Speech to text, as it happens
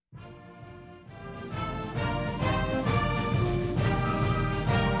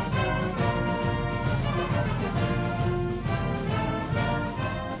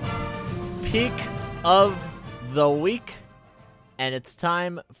peak of the week, and it's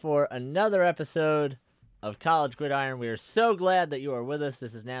time for another episode of College Gridiron. We are so glad that you are with us.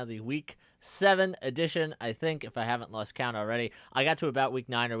 This is now the Week 7 edition, I think, if I haven't lost count already. I got to about Week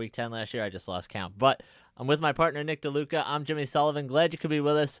 9 or Week 10 last year. I just lost count. But I'm with my partner, Nick DeLuca. I'm Jimmy Sullivan. Glad you could be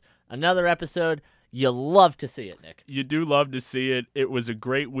with us. Another episode. You love to see it, Nick. You do love to see it. It was a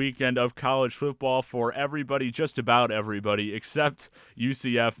great weekend of college football for everybody, just about everybody, except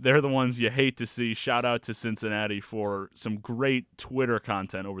UCF. They're the ones you hate to see. Shout out to Cincinnati for some great Twitter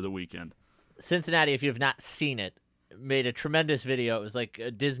content over the weekend. Cincinnati, if you have not seen it, made a tremendous video. It was like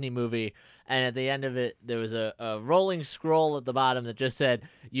a Disney movie, and at the end of it, there was a rolling scroll at the bottom that just said,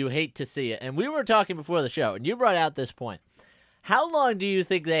 "You hate to see it." And we were talking before the show, and you brought out this point. How long do you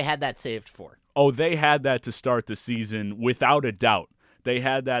think they had that saved for? Oh, they had that to start the season without a doubt. They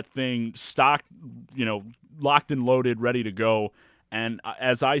had that thing stocked, locked and loaded, ready to go. And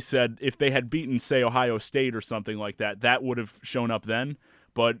as I said, if they had beaten, say, Ohio State or something like that, that would have shown up then.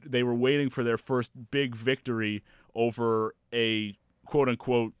 But they were waiting for their first big victory over a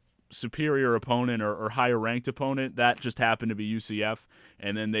quote-unquote superior opponent or higher-ranked opponent. That just happened to be UCF,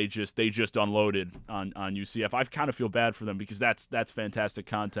 and then they just unloaded on UCF. I kind of feel bad for them because that's fantastic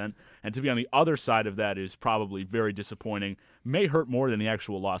content, and to be on the other side of that is probably very disappointing. May hurt more than the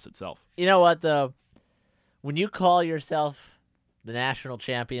actual loss itself. You know what, though? When you call yourself the national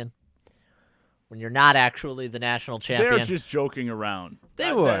champion, when you're not actually the national champion, they're just joking around.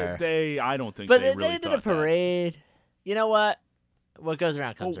 They were. I don't think but they really did a parade. You know what? What goes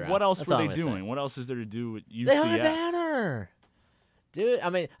around comes around. What else That's were all they I'm doing? saying. What else is there to do with UCF? They hung a banner. Dude,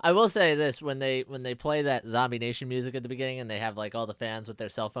 I mean, I will say this, when they play that Zombie Nation music at the beginning and they have like all the fans with their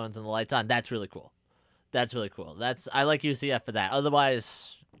cell phones and the lights on, that's really cool. That's really cool. I like UCF for that.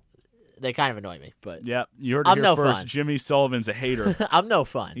 Otherwise, they kind of annoy me. But yeah, you heard it here first. Fun. Jimmy Sullivan's a hater. I'm no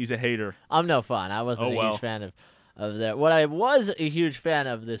fun. He's a hater. I'm no fun. I wasn't a huge fan of that. What I was a huge fan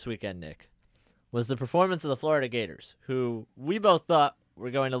of this weekend, Nick, was the performance of the Florida Gators, who we both thought were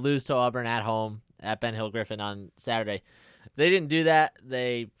going to lose to Auburn at home at Ben Hill Griffin on Saturday. They didn't do that.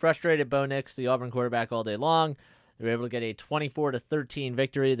 They frustrated Bo Nix, the Auburn quarterback, all day long. They were able to get a 24-13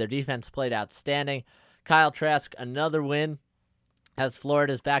 victory. Their defense played outstanding. Kyle Trask, another win, has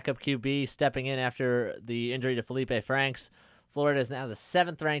Florida's backup QB stepping in after the injury to Felipe Franks. Florida is now the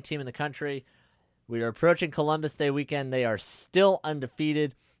 7th-ranked team in the country. We are approaching Columbus Day weekend. They are still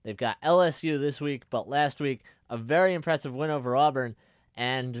undefeated. They've got LSU this week, but last week, a very impressive win over Auburn.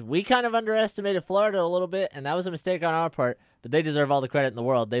 And we kind of underestimated Florida a little bit, and that was a mistake on our part, but they deserve all the credit in the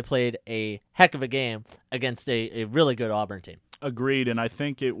world. They played a heck of a game against a really good Auburn team. Agreed, and I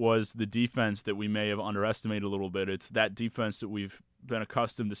think it was the defense that we may have underestimated a little bit. It's that defense that we've been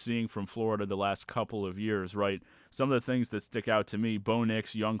accustomed to seeing from Florida the last couple of years, right? Some of the things that stick out to me, Bo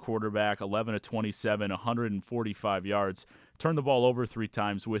Nix, young quarterback, 11 of 27, 145 yards, turned the ball over 3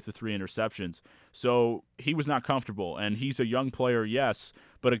 times with the 3 interceptions. So he was not comfortable, and he's a young player, yes,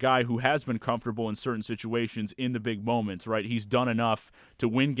 but a guy who has been comfortable in certain situations in the big moments, right? He's done enough to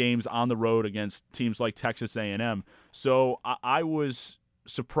win games on the road against teams like Texas A&M. So I was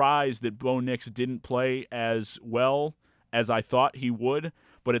surprised that Bo Nix didn't play as well as I thought he would,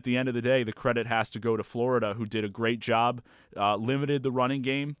 but at the end of the day, the credit has to go to Florida, who did a great job, limited the running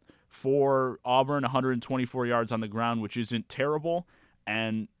game for Auburn, 124 yards on the ground, which isn't terrible,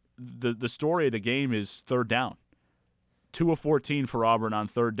 and the story of the game is third down. 2 of 14 for Auburn on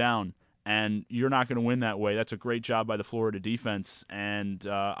third down, and you're not going to win that way. That's a great job by the Florida defense, and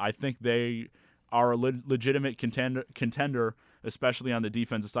I think they are a legitimate contender, especially on the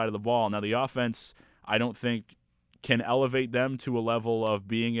defensive side of the ball. Now, the offense, I don't think can elevate them to a level of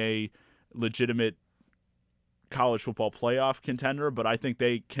being a legitimate college football playoff contender, but I think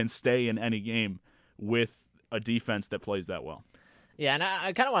they can stay in any game with a defense that plays that well. Yeah, and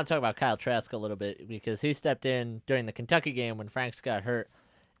I kind of want to talk about Kyle Trask a little bit because he stepped in during the Kentucky game when Franks got hurt,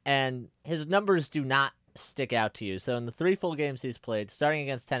 and his numbers do not stick out to you. So in the 3 full games he's played, starting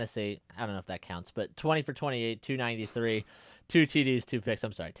against Tennessee, I don't know if that counts, but 20 for 28, 293, 2 TDs, 2 picks.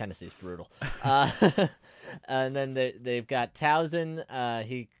 I'm sorry, Tennessee's brutal. And then they've got Towson.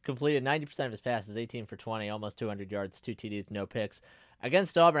 He completed 90% of his passes, 18 for 20, almost 200 yards, 2 TDs, no picks.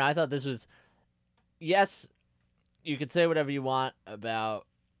 Against Auburn, I thought this was, yes, you could say whatever you want about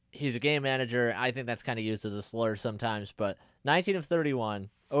he's a game manager. I think that's kind of used as a slur sometimes, but 19 of 31,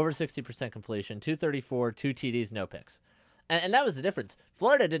 over 60% completion, 234, 2 TDs, no picks. And that was the difference.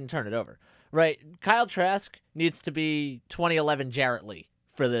 Florida didn't turn it over, right? Kyle Trask needs to be 2011 Jarrett Lee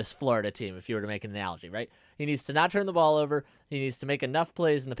for this Florida team, if you were to make an analogy, right? He needs to not turn the ball over. He needs to make enough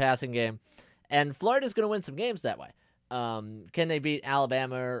plays in the passing game. And Florida's going to win some games that way. Can they beat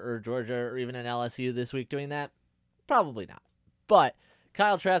Alabama or Georgia or even an LSU this week doing that? Probably not. But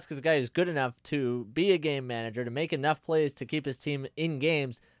Kyle Trask is a guy who's good enough to be a game manager, to make enough plays to keep his team in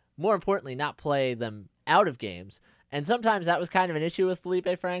games. More importantly, not play them out of games. And sometimes that was kind of an issue with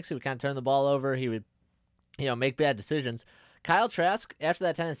Felipe Franks. He would kind of turn the ball over. He would, make bad decisions. Kyle Trask, after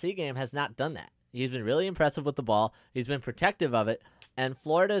that Tennessee game, has not done that. He's been really impressive with the ball. He's been protective of it. And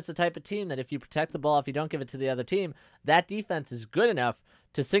Florida is the type of team that if you protect the ball, if you don't give it to the other team, that defense is good enough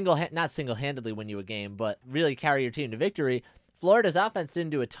to not single-handedly win you a game, but really carry your team to victory. Florida's offense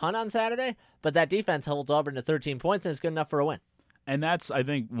didn't do a ton on Saturday, but that defense holds Auburn to 13 points, and it's good enough for a win. And that's, I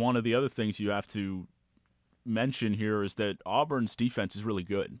think, one of the other things you have to mention here is that Auburn's defense is really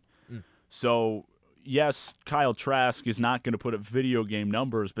good. So, yes, Kyle Trask is not going to put up video game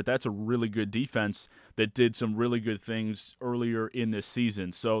numbers, but that's a really good defense that did some really good things earlier in this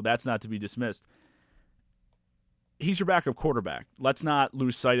season. So that's not to be dismissed. He's your backup quarterback. Let's not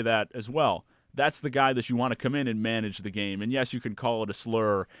lose sight of that as well. That's the guy that you want to come in and manage the game. And yes, you can call it a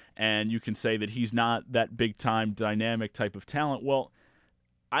slur, and you can say that he's not that big-time dynamic type of talent. Well,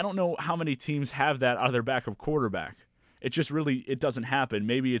 I don't know how many teams have that out of their backup quarterback. It doesn't happen.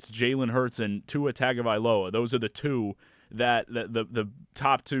 Maybe it's Jalen Hurts and Tua Tagovailoa. Those are the two that the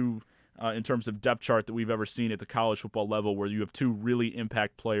top two in terms of depth chart that we've ever seen at the college football level, where you have two really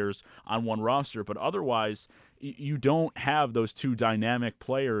impact players on one roster. But otherwise, you don't have those two dynamic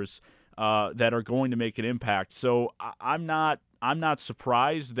players that are going to make an impact. So I'm not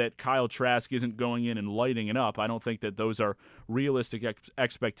surprised that Kyle Trask isn't going in and lighting it up. I don't think that those are realistic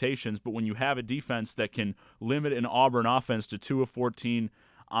expectations. But when you have a defense that can limit an Auburn offense to 2 of 14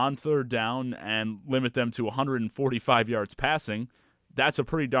 on third down and limit them to 145 yards passing, that's a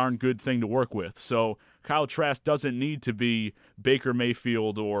pretty darn good thing to work with. So Kyle Trask doesn't need to be Baker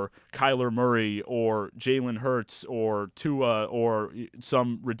Mayfield or Kyler Murray or Jalen Hurts or Tua or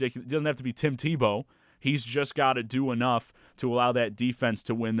some ridiculous – it doesn't have to be Tim Tebow. He's just got to do enough to allow that defense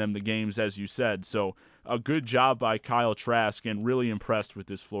to win them the games, as you said. So a good job by Kyle Trask, and really impressed with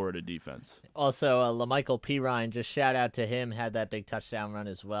this Florida defense. Also, LaMichael Pirine, just shout out to him, had that big touchdown run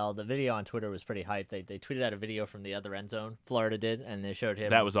as well. The video on Twitter was pretty hyped. They tweeted out a video from the other end zone, Florida did, and they showed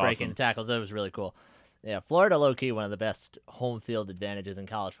him that was breaking awesome. tackles. That was really cool. Yeah, Florida, low-key, one of the best home field advantages in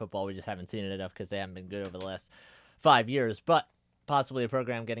college football. We just haven't seen it enough because they haven't been good over the last 5 years. But possibly a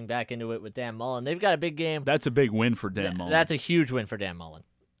program getting back into it with Dan Mullen. They've got a big game. That's a big win for Dan Mullen. That's a huge win for Dan Mullen.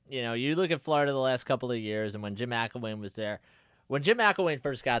 You look at Florida the last couple of years, and when Jim McElwain was there, when Jim McElwain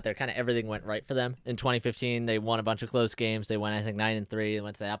first got there, kind of everything went right for them. In 2015, they won a bunch of close games. They went, I think, 9-3. They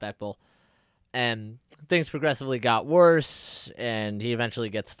went to the Outback Bowl. And things progressively got worse, and he eventually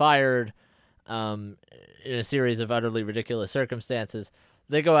gets fired in a series of utterly ridiculous circumstances.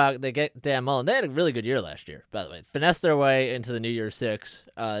 They go out, they get Dan Mullen. They had a really good year last year, by the way. Finessed their way into the New Year's Six.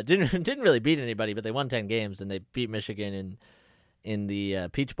 Didn't really beat anybody, but they won 10 games, and they beat Michigan in the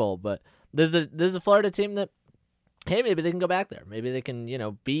Peach Bowl. But there's a Florida team that, hey, maybe they can go back there. Maybe they can,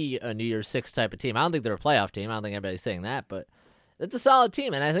 be a New Year's Six type of team. I don't think they're a playoff team. I don't think anybody's saying that, but it's a solid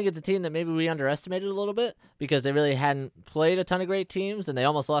team, and I think it's a team that maybe we underestimated a little bit because they really hadn't played a ton of great teams, and they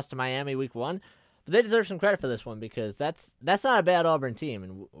almost lost to Miami week 1. But they deserve some credit for this one because that's not a bad Auburn team,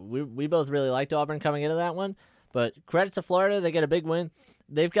 and we both really liked Auburn coming into that one. But credit to Florida, they get a big win.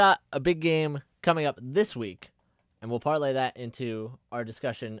 They've got a big game coming up this week, and we'll parlay that into our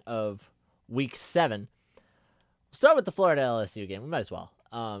discussion of Week 7. We'll start with the Florida LSU game. We might as well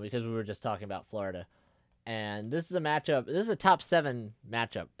because we were just talking about Florida. And this is a matchup. This is a top 7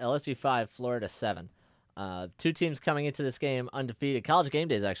 matchup. LSU 5, Florida 7. Two teams coming into this game undefeated. College Game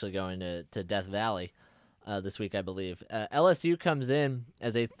Day is actually going to Death Valley this week, I believe. LSU comes in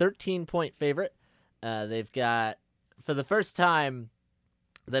as a 13-point favorite. They've got, for the first time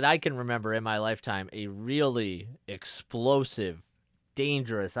that I can remember in my lifetime, a really explosive,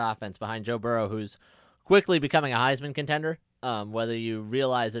 dangerous offense behind Joe Burrow, who's quickly becoming a Heisman contender. Whether you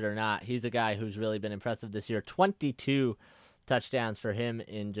realize it or not, he's a guy who's really been impressive this year. 22 touchdowns for him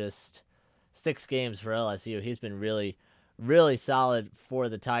in just 6 games for LSU. He's been really, really solid for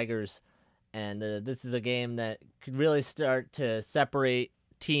the Tigers, and this is a game that could really start to separate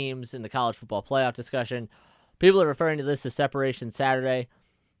teams in the college football playoff discussion. People are referring to this as Separation Saturday.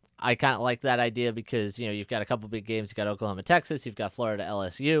 I kind of like that idea because, you've got a couple big games. You've got Oklahoma, Texas. You've got Florida,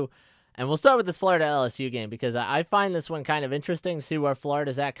 LSU. And we'll start with this Florida LSU game because I find this one kind of interesting, see where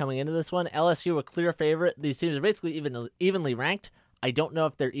Florida's at coming into this one. LSU a clear favorite. These teams are basically evenly ranked. I don't know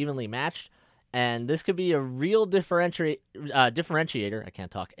if they're evenly matched. And this could be a real differentiator, I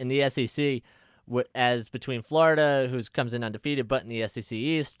can't talk, in the SEC as between Florida, who comes in undefeated, but in the SEC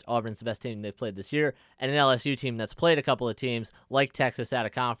East, Auburn's the best team they've played this year, and an LSU team that's played a couple of teams like Texas out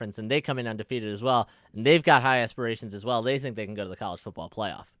of conference, and they come in undefeated as well, and they've got high aspirations as well. They think they can go to the college football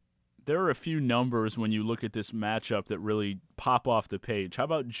playoff. There are a few numbers when you look at this matchup that really pop off the page. How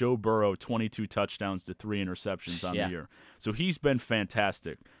about Joe Burrow, 22 touchdowns to 3 interceptions on the year? So he's been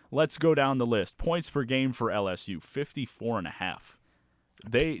fantastic. Let's go down the list. Points per game for LSU, 54.5.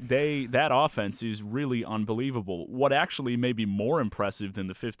 That offense is really unbelievable. What actually may be more impressive than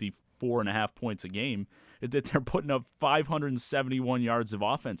the 54.5 points a game is that they're putting up 571 yards of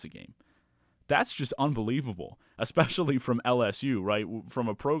offense a game. That's just unbelievable, especially from LSU, right? From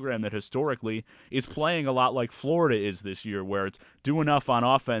a program that historically is playing a lot like Florida is this year, where it's do enough on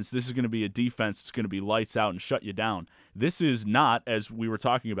offense, this is going to be a defense that's going to be lights out and shut you down. This is not, as we were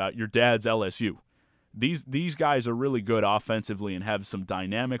talking about, your dad's LSU. These guys are really good offensively and have some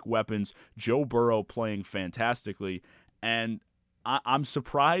dynamic weapons. Joe Burrow playing fantastically, and I'm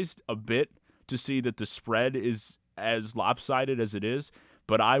surprised a bit to see that the spread is as lopsided as it is,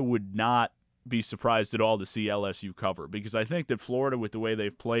 but I would not be surprised at all to see LSU cover, because I think that Florida, with the way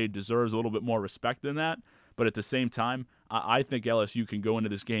they've played, deserves a little bit more respect than that. But at the same time, I think LSU can go into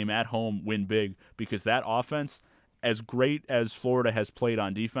this game at home, win big, because that offense, as great as Florida has played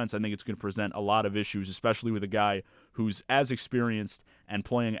on defense, I think it's going to present a lot of issues, especially with a guy who's as experienced and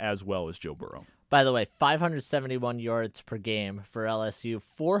playing as well as Joe Burrow. By the way, 571 yards per game for LSU,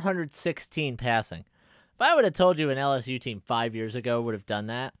 416 passing. If I would have told you an LSU team 5 years ago would have done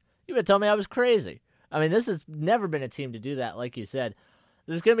that, you would tell me I was crazy. I mean, this has never been a team to do that, like you said.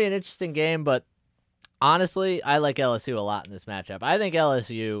 This is going to be an interesting game, but honestly, I like LSU a lot in this matchup. I think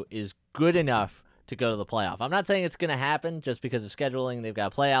LSU is good enough to go to the playoff. I'm not saying it's going to happen just because of scheduling. They've got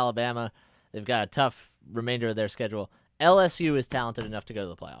to play Alabama. They've got a tough remainder of their schedule. LSU is talented enough to go to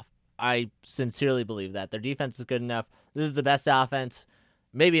the playoff. I sincerely believe that. Their defense is good enough. This is the best offense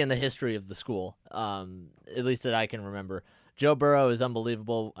maybe in the history of the school, at least that I can remember. Joe Burrow is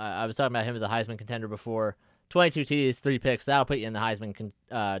unbelievable. I was talking about him as a Heisman contender before. 22 TDs, 3 picks. That'll put you in the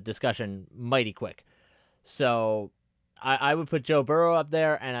Heisman discussion mighty quick. So I would put Joe Burrow up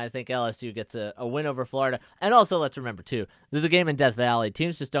there, and I think LSU gets a win over Florida. And also, let's remember, too, this is a game in Death Valley.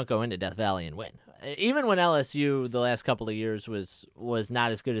 Teams just don't go into Death Valley and win. Even when LSU the last couple of years was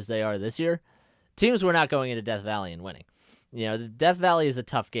not as good as they are this year, teams were not going into Death Valley and winning. You know, the Death Valley is a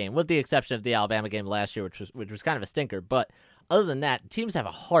tough game, with the exception of the Alabama game last year, which was kind of a stinker. But other than that, teams have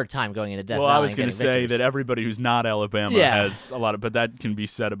a hard time going into Death Valley. Well, I was going to say that everybody who's not Alabama has a lot of, but that can be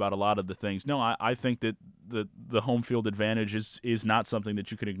said about a lot of the things. No, I think that the home field advantage is not something that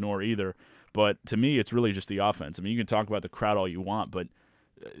you can ignore either. But to me, it's really just the offense. I mean, you can talk about the crowd all you want, but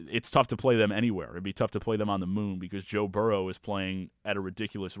it's tough to play them anywhere. It'd be tough to play them on the moon because Joe Burrow is playing at a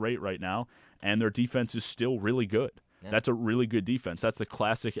ridiculous rate right now, and their defense is still really good. Yeah. That's a really good defense. That's the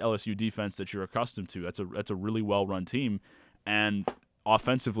classic LSU defense that you're accustomed to. That's a really well-run team, and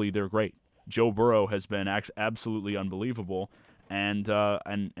offensively they're great. Joe Burrow has been absolutely unbelievable, and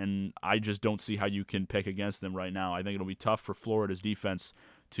I just don't see how you can pick against them right now. I think it'll be tough for Florida's defense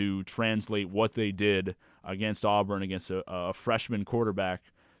to translate what they did against Auburn, against a freshman quarterback,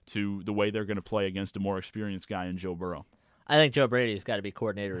 to the way they're going to play against a more experienced guy in Joe Burrow. I think Joe Brady's got to be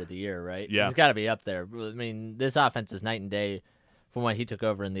coordinator of the year, right? Yeah. He's got to be up there. I mean, this offense is night and day from when he took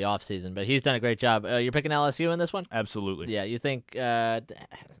over in the offseason, but he's done a great job. You're picking LSU in this one? Absolutely. Yeah, you think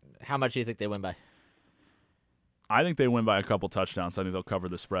how much do you think they win by? I think they win by a couple touchdowns. I think they'll cover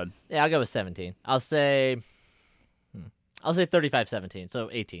the spread. Yeah, I'll go with 17. I'll say 35-17, so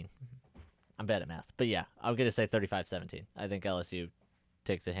 18. I'm bad at math. But yeah, I'm going to say 35-17. I think LSU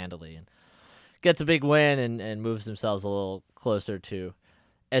takes it handily and gets a big win and moves themselves a little closer to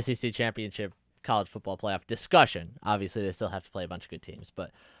SEC championship college football playoff discussion. Obviously, they still have to play a bunch of good teams. But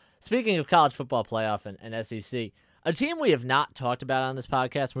speaking of college football playoff and SEC, a team we have not talked about on this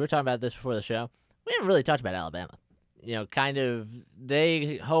podcast, we were talking about this before the show, we haven't really talked about Alabama. You know, kind of,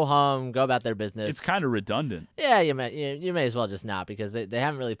 they ho-hum, go about their business. It's kind of redundant. Yeah, you may as well just not, because they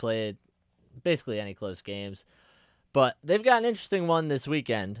haven't really played basically any close games. But they've got an interesting one this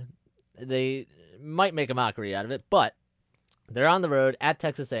weekend. They might make a mockery out of it, but they're on the road at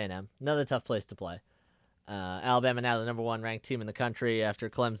Texas A&M, another tough place to play. Alabama now the number 1 ranked team in the country after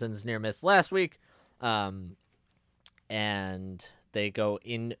Clemson's near miss last week. And they go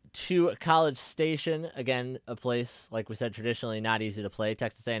into College Station, again, a place, like we said, traditionally not easy to play.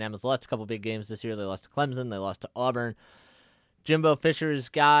 Texas A&M has lost a couple big games this year. They lost to Clemson. They lost to Auburn. Jimbo Fisher's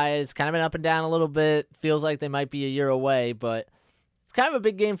guys kind of been up and down a little bit. Feels like they might be a year away, but it's kind of a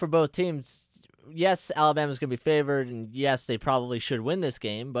big game for both teams. Yes, Alabama's going to be favored, and yes, they probably should win this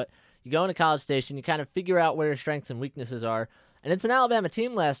game, but You go into College Station, you kind of figure out where your strengths and weaknesses are. And it's an Alabama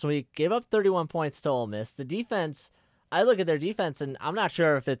team last week, gave up 31 points to Ole Miss. The defense, I look at their defense, and I'm not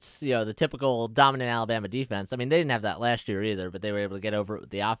sure if it's the typical dominant Alabama defense. I mean, they didn't have that last year either, but they were able to get over it with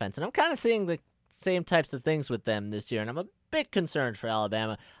the offense. And I'm kind of seeing the same types of things with them this year, and I'm a bit concerned for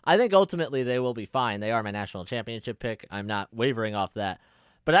Alabama. I think ultimately they will be fine. They are my national championship pick. I'm not wavering off that.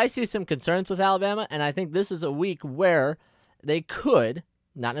 But I see some concerns with Alabama, and I think this is a week where they could,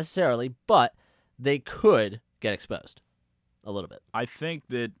 not necessarily, but they could get exposed a little bit. I think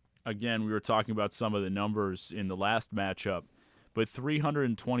that, again, we were talking about some of the numbers in the last matchup, but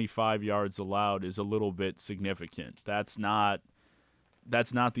 325 yards allowed is a little bit significant. That's not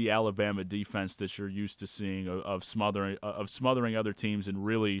the Alabama defense that you're used to seeing of smothering other teams and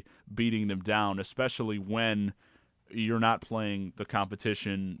really beating them down, especially when you're not playing the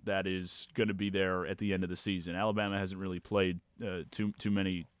competition that is going to be there at the end of the season. Alabama hasn't really played too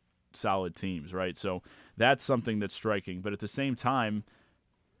many solid teams, right? So that's something that's striking. But at the same time,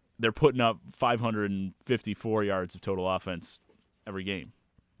 they're putting up 554 yards of total offense every game.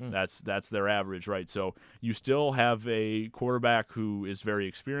 That's their average, right? So you still have a quarterback who is very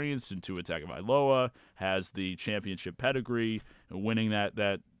experienced in Tua Tagovailoa, has the championship pedigree, winning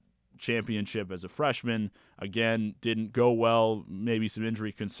that championship as a freshman. Again, didn't go well, maybe some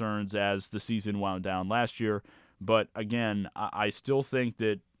injury concerns as the season wound down last year. But again, I still think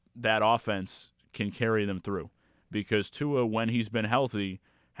that offense can carry them through because Tua, when he's been healthy,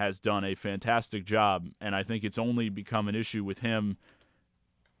 has done a fantastic job. And I think it's only become an issue with him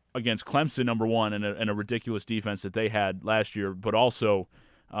against Clemson, number one, and a ridiculous defense that they had last year, but also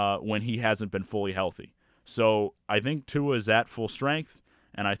when he hasn't been fully healthy. So I think Tua is at full strength,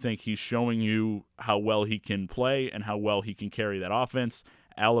 and I think he's showing you how well he can play and how well he can carry that offense.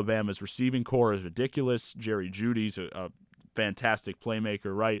 Alabama's receiving core is ridiculous. Jerry Jeudy's a fantastic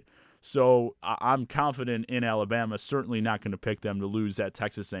playmaker, right? So I'm confident in Alabama. Certainly not going to pick them to lose at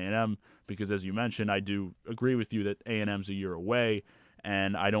Texas A&M because, as you mentioned, I do agree with you that A&M's a year away,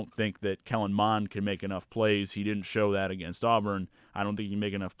 and I don't think that Kellen Mond can make enough plays. He didn't show that against Auburn. I don't think he can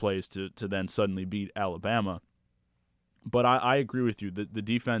make enough plays to then suddenly beat Alabama. But I agree with you that the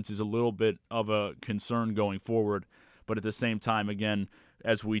defense is a little bit of a concern going forward. But at the same time, again,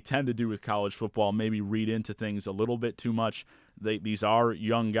 as we tend to do with college football, maybe read into things a little bit too much. These are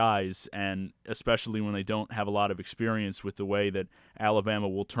young guys, and especially when they don't have a lot of experience with the way that Alabama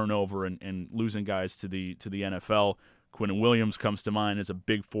will turn over and losing guys to the NFL. Quinnen Williams comes to mind as a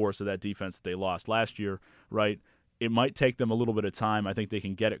big force of that defense that they lost last year, right? It might take them a little bit of time. I think they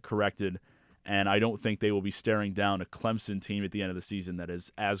can get it corrected, and I don't think they will be staring down a Clemson team at the end of the season that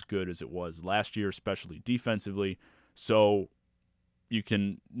is as good as it was last year, especially defensively. So you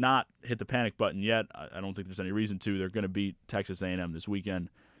can not hit the panic button yet. I don't think there's any reason to. They're going to beat Texas A&M this weekend.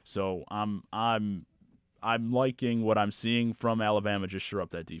 So I'm liking what I'm seeing from Alabama. Just shore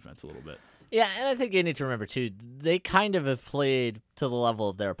up that defense a little bit. Yeah, and I think you need to remember, too, they kind of have played to the level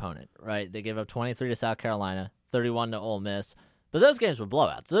of their opponent, right? They gave up 23 to South Carolina, 31 to Ole Miss, but those games were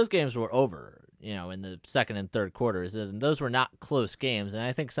blowouts. Those games were over, in the second and third quarters, and those were not close games, and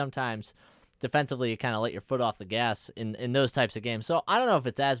I think sometimes defensively you kind of let your foot off the gas in those types of games. So I don't know if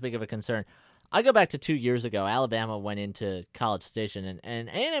it's as big of a concern. I go back to 2 years ago. Alabama went into College Station, and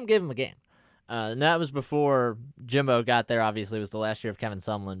A&M gave them a game. And that was before Jimbo got there. Obviously, it was the last year of Kevin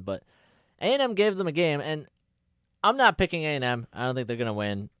Sumlin, but A&M gave them a game, and I'm not picking A&M. I don't think they're going to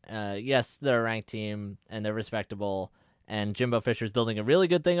win. Yes, they're a ranked team, and they're respectable, and Jimbo Fisher's building a really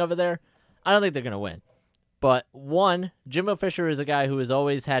good thing over there. I don't think they're going to win. But one, Jimbo Fisher is a guy who has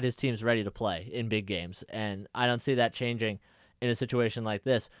always had his teams ready to play in big games, and I don't see that changing in a situation like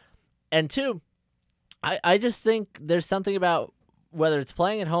this. And two, I just think there's something about whether it's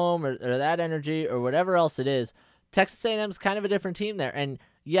playing at home or that energy or whatever else it is, Texas A&M is kind of a different team there. And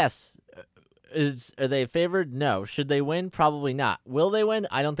yes, are they favored? No. Should they win? Probably not. Will they win?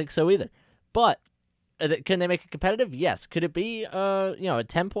 I don't think so either. But can they make it competitive? Yes. Could it be a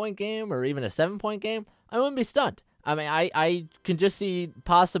 10-point game or even a 7-point game? I wouldn't be stunned. I mean, I can just see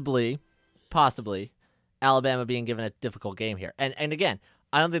possibly Alabama being given a difficult game here. And again,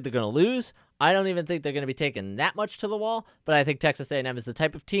 I don't think they're going to lose. I don't even think they're going to be taking that much to the wall, but I think Texas A&M is the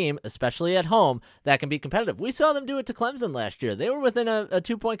type of team, especially at home, that can be competitive. We saw them do it to Clemson last year. They were within a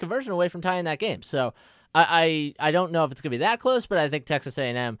 2-point conversion away from tying that game. So I don't know if it's going to be that close, but I think Texas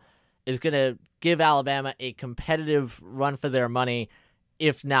A&M is going to give Alabama a competitive run for their money,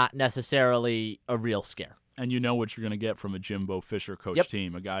 if not necessarily a real scare. And you know what you're going to get from a Jimbo Fisher coach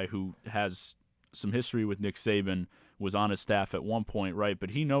team, a guy who has some history with Nick Saban, was on his staff at one point, right? But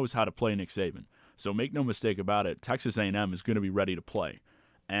he knows how to play Nick Saban. So make no mistake about it, Texas A&M is going to be ready to play.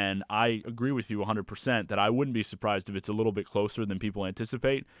 And I agree with you 100% that I wouldn't be surprised if it's a little bit closer than people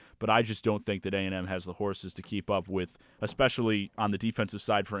anticipate, but I just don't think that A&M has the horses to keep up with, especially on the defensive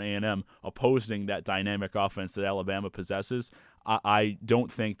side for A&M, opposing that dynamic offense that Alabama possesses. I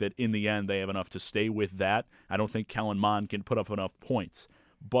don't think that in the end they have enough to stay with that. I don't think Kellen Mond can put up enough points,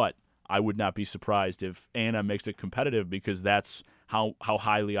 but I would not be surprised if A&M makes it competitive because that's how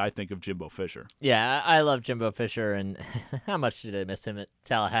highly I think of Jimbo Fisher. Yeah, I love Jimbo Fisher, and how much did I miss him at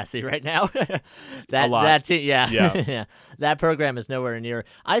Tallahassee right now? A lot. That team, yeah. Yeah. That program is nowhere near.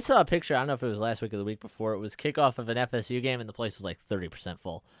 I saw a picture, I don't know if it was last week or the week before, it was kickoff of an FSU game, and the place was like 30%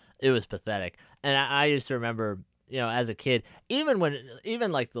 full. It was pathetic. And I used to remember, as a kid, even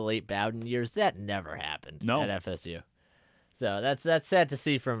like the late Bowden years, that never happened at FSU. So that's sad to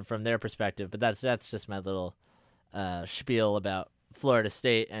see from their perspective, but that's just my little spiel about Florida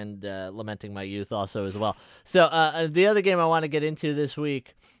State and lamenting my youth also as well. So the other game I want to get into this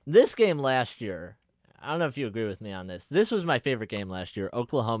week, this game last year, I don't know if you agree with me on this. This was my favorite game last year,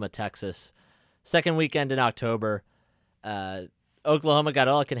 Oklahoma, Texas. Second weekend in October. Oklahoma got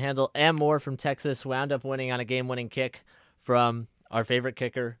all it can handle and more from Texas, wound up winning on a game-winning kick from our favorite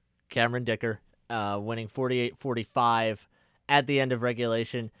kicker, Cameron Dicker, winning 48-45 at the end of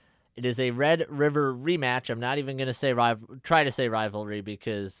regulation. It is a Red River rematch. I'm not even going to try to say rivalry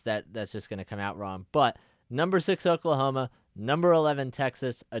because that's just going to come out wrong. But number 6 Oklahoma, number 11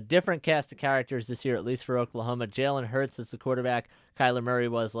 Texas, a different cast of characters this year, at least for Oklahoma. Jalen Hurts is the quarterback. Kyler Murray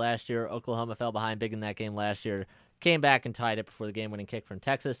was last year. Oklahoma fell behind big in that game last year. Came back and tied it before the game-winning kick from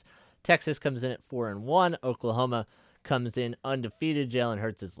Texas. Texas comes in at 4-1. Oklahoma comes in undefeated. Jalen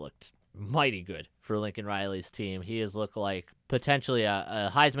Hurts has looked mighty good for Lincoln Riley's team. He has looked like potentially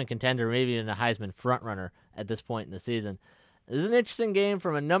a Heisman contender, maybe even a Heisman frontrunner at this point in the season. This is an interesting game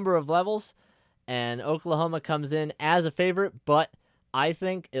from a number of levels, and Oklahoma comes in as a favorite, but I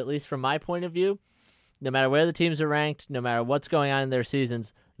think, at least from my point of view, no matter where the teams are ranked, no matter what's going on in their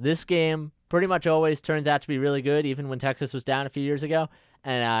seasons, this game pretty much always turns out to be really good, even when Texas was down a few years ago,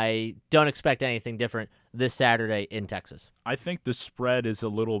 and I don't expect anything different this Saturday in Texas. I think the spread is a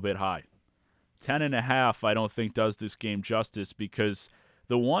little bit high. 10.5 I don't think does this game justice because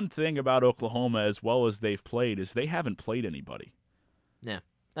the one thing about Oklahoma, as well as they've played, is they haven't played anybody. Yeah,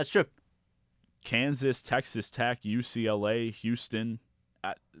 that's true. Kansas, Texas Tech, UCLA, Houston,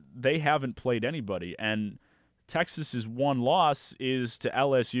 they haven't played anybody. And Texas's one loss is to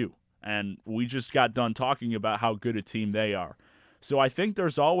LSU. And we just got done talking about how good a team they are. So I think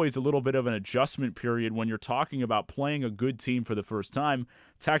there's always a little bit of an adjustment period when you're talking about playing a good team for the first time.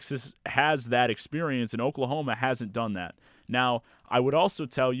 Texas has that experience, and Oklahoma hasn't done that. Now, I would also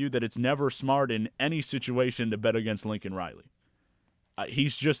tell you that it's never smart in any situation to bet against Lincoln Riley.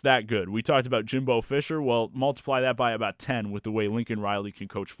 He's just that good. We talked about Jimbo Fisher. Well, multiply that by about 10 with the way Lincoln Riley can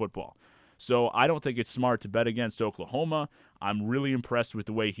coach football. So I don't think it's smart to bet against Oklahoma. I'm really impressed with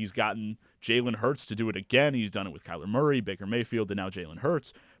the way he's gotten Jalen Hurts to do it again. He's done it with Kyler Murray, Baker Mayfield, and now Jalen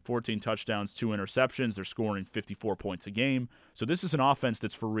Hurts. 14 touchdowns, 2 interceptions. They're scoring 54 points a game. So this is an offense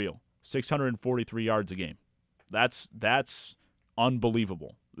that's for real. 643 yards a game. That's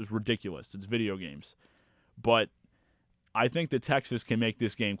unbelievable. It's ridiculous. It's video games. But I think that Texas can make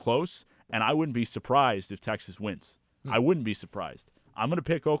this game close, and I wouldn't be surprised if Texas wins. I wouldn't be surprised. I'm going to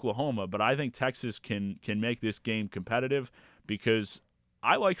pick Oklahoma, but I think Texas can make this game competitive because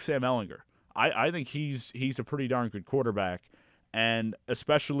I like Sam Ehlinger. I think he's a pretty darn good quarterback, and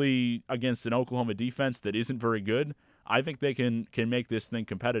especially against an Oklahoma defense that isn't very good, I think they can make this thing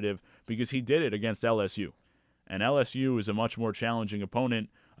competitive because he did it against LSU. And LSU is a much more challenging opponent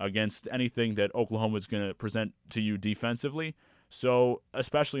against anything that Oklahoma is going to present to you defensively. So,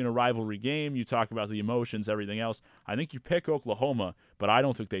 especially in a rivalry game, you talk about the emotions, everything else. I think you pick Oklahoma, but I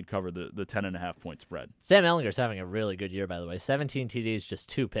don't think they'd cover the 10.5 point spread. Sam Ehlinger's having a really good year, by the way. 17 TDs, just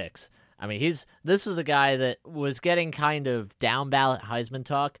 2 picks. I mean, this was a guy that was getting kind of down ballot Heisman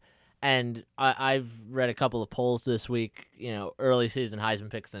talk, and I've read a couple of polls this week, early season Heisman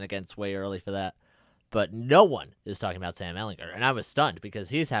picks, and again, it's way early for that. But no one is talking about Sam Ehlinger, and I was stunned because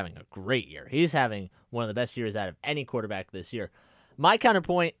he's having a great year. He's having one of the best years out of any quarterback this year. My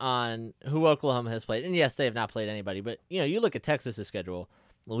counterpoint on who Oklahoma has played, and yes, they have not played anybody, but you look at Texas' schedule.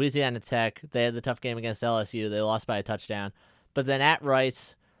 Louisiana Tech, they had the tough game against LSU. They lost by a touchdown. But then at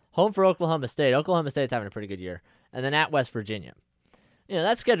Rice, home for Oklahoma State. Oklahoma State's having a pretty good year. And then at West Virginia.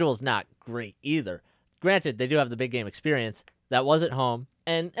 That schedule is not great either. Granted, they do have the big game experience. That was at home.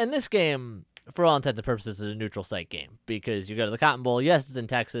 And this game, for all intents and purposes, is a neutral site game because you go to the Cotton Bowl. Yes, it's in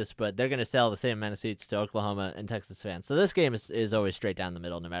Texas, but they're going to sell the same amount of seats to Oklahoma and Texas fans. So this game is always straight down the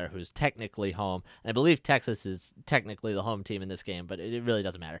middle, no matter who's technically home. And I believe Texas is technically the home team in this game, but it really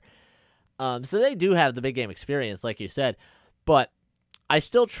doesn't matter. So they do have the big game experience, like you said, but I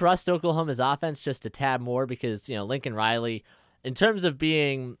still trust Oklahoma's offense just a tad more because, Lincoln Riley, in terms of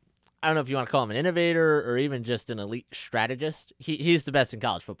being, I don't know if you want to call him an innovator or even just an elite strategist, he's the best in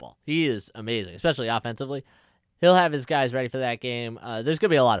college football. He is amazing, especially offensively. He'll have his guys ready for that game. There's going to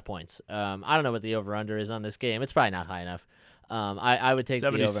be a lot of points. I don't know what the over-under is on this game. It's probably not high enough. I would take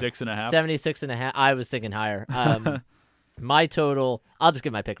 76.5. 76.5. I was thinking higher. My total, I'll just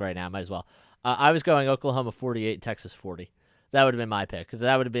give my pick right now. Might as well. I was going Oklahoma 48, Texas 40. That would have been my pick because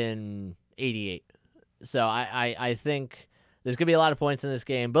that would have been 88. So I think there's going to be a lot of points in this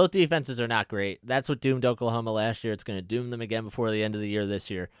game. Both defenses are not great. That's what doomed Oklahoma last year. It's going to doom them again before the end of the year this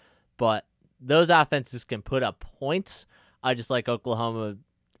year. But those offenses can put up points. I just like Oklahoma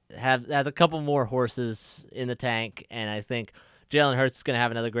has a couple more horses in the tank, and I think Jalen Hurts is going to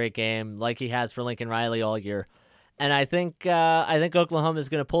have another great game like he has for Lincoln Riley all year. And I think Oklahoma is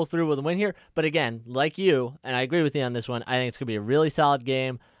going to pull through with a win here. But again, like you, and I agree with you on this one, I think it's going to be a really solid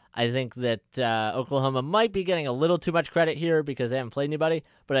game. I think that Oklahoma might be getting a little too much credit here because they haven't played anybody,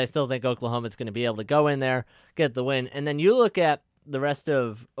 but I still think Oklahoma is going to be able to go in there, get the win. And then you look at the rest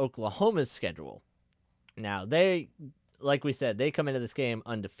of Oklahoma's schedule. Now, they, like we said, they come into this game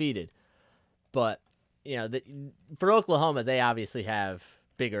undefeated. But, for Oklahoma, they obviously have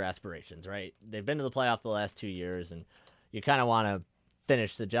bigger aspirations, right? They've been to the playoff the last 2 years, and you kind of want to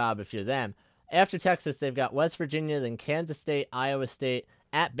finish the job if you're them. After Texas, they've got West Virginia, then Kansas State, Iowa State,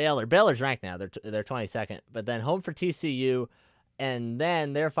 at Baylor. Baylor's ranked now. They're 22nd. But then home for TCU, and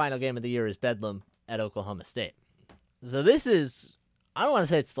then their final game of the year is Bedlam at Oklahoma State. So this is, I don't want to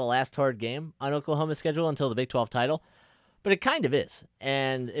say it's the last hard game on Oklahoma's schedule until the Big 12 title, but it kind of is.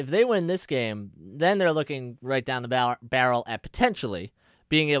 And if they win this game, then they're looking right down the barrel at potentially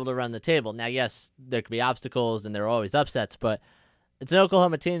being able to run the table. Now, yes, there could be obstacles and there are always upsets, but it's an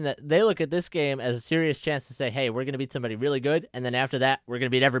Oklahoma team that they look at this game as a serious chance to say, hey, we're going to beat somebody really good, and then after that, we're going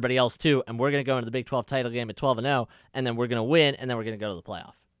to beat everybody else too, and we're going to go into the Big 12 title game at 12-0, and then we're going to win, and then we're going to go to the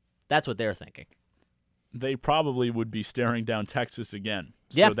playoff. That's what they're thinking. They probably would be staring down Texas again.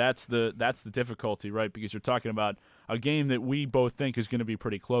 Yeah. So that's the difficulty, right? Because you're talking about a game that we both think is going to be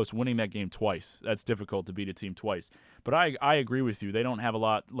pretty close. Winning that game twice, that's difficult to beat a team twice. But I agree with you. They don't have a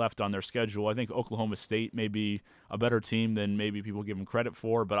lot left on their schedule. I think Oklahoma State may be a better team than maybe people give them credit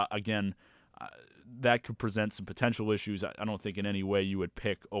for. But again, that could present some potential issues. I don't think in any way you would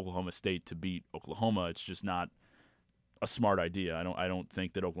pick Oklahoma State to beat Oklahoma. It's just not a smart idea. I don't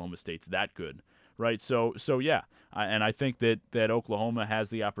think that Oklahoma State's that good. Right, so yeah, and I think that Oklahoma has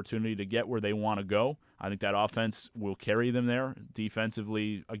the opportunity to get where they want to go. I think that offense will carry them there.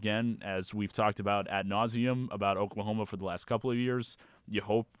 Defensively, again, as we've talked about ad nauseum about Oklahoma for the last couple of years, you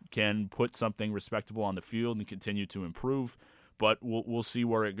hope can put something respectable on the field and continue to improve, but we'll see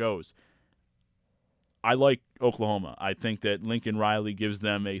where it goes. I like Oklahoma. I think that Lincoln Riley gives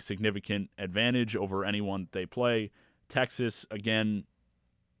them a significant advantage over anyone they play. Texas, again,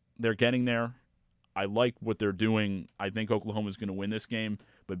 they're getting there. I like what they're doing. I think Oklahoma's going to win this game,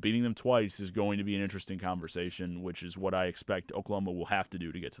 but beating them twice is going to be an interesting conversation, which is what I expect Oklahoma will have to do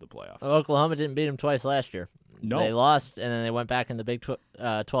to get to the playoff. Oklahoma didn't beat them twice last year. No. They lost, and then they went back in the Big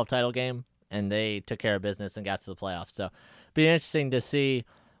 12 title game, and they took care of business and got to the playoffs. So be interesting to see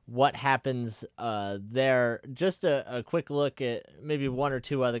what happens there. Just a quick look at maybe one or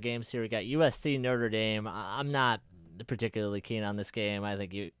two other games here. We got USC, Notre Dame. I'm not particularly keen on this game. I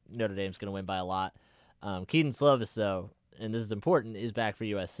think Notre Dame's going to win by a lot. Keaton Slovis, though, and this is important, is back for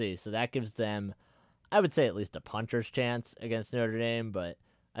USC, so that gives them, I would say, at least a puncher's chance against Notre Dame, but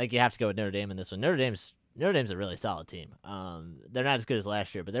I think you have to go with Notre Dame in this one. Notre Dame's a really solid team. They're not as good as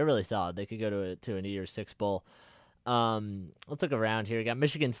last year, but they're really solid. They could go to a New Year's Six bowl. Let's look around here. We got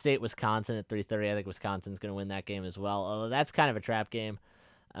Michigan State, Wisconsin at 3:30. I think Wisconsin's going to win that game as well, although that's kind of a trap game.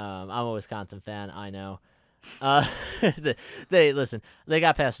 I'm a Wisconsin fan, I know. They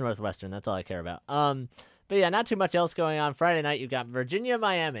got past Northwestern. That's all I care about. But yeah, not too much else going on. Friday night, you've got Virginia,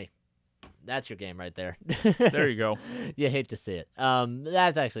 Miami. That's your game right there. There you go. You hate to see it.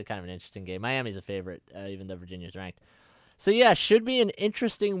 That's actually kind of an interesting game. Miami's a favorite, even though Virginia's ranked. So yeah, should be an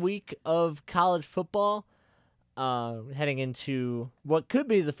interesting week of college football. Heading into what could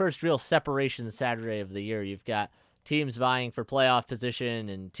be the first real separation Saturday of the year. You've got teams vying for playoff position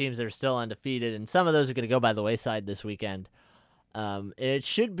and teams that are still undefeated, and some of those are going to go by the wayside this weekend. It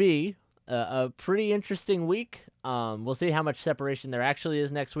should be a pretty interesting week. We'll see how much separation there actually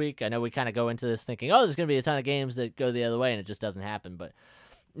is next week. I know we kind of go into this thinking, oh, there's going to be a ton of games that go the other way, and it just doesn't happen. But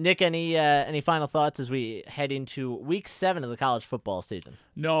Nick, any final thoughts as we head into Week 7 of the college football season?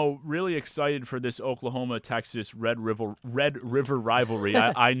 No, really excited for this Oklahoma-Texas Red River rivalry.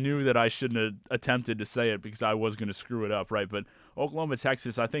 I knew that I shouldn't have attempted to say it because I was going to screw it up, right? But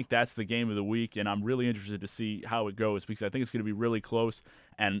Oklahoma-Texas, I think that's the game of the week, and I'm really interested to see how it goes because I think it's going to be really close.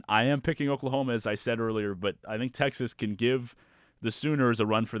 And I am picking Oklahoma, as I said earlier, but I think Texas can give the Sooners a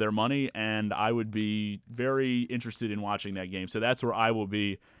run for their money, and I would be very interested in watching that game. So that's where I will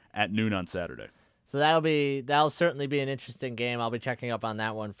be at noon on Saturday. So that'll certainly be an interesting game. I'll be checking up on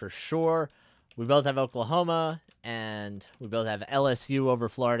that one for sure. We both have Oklahoma, and we both have LSU over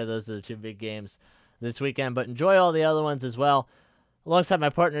Florida. Those are the two big games this weekend, but enjoy all the other ones as well. Alongside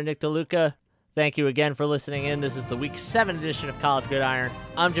my partner, Nick DeLuca, thank you again for listening in. This is the Week 7 edition of College Gridiron.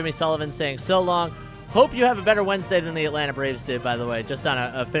 I'm Jimmy Sullivan saying so long. Hope you have a better Wednesday than the Atlanta Braves did, by the way, just on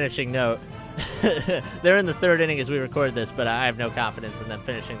a finishing note. They're in the third inning as we record this, but I have no confidence in them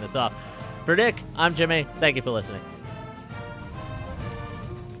finishing this off. For Nick, I'm Jimmy. Thank you for listening.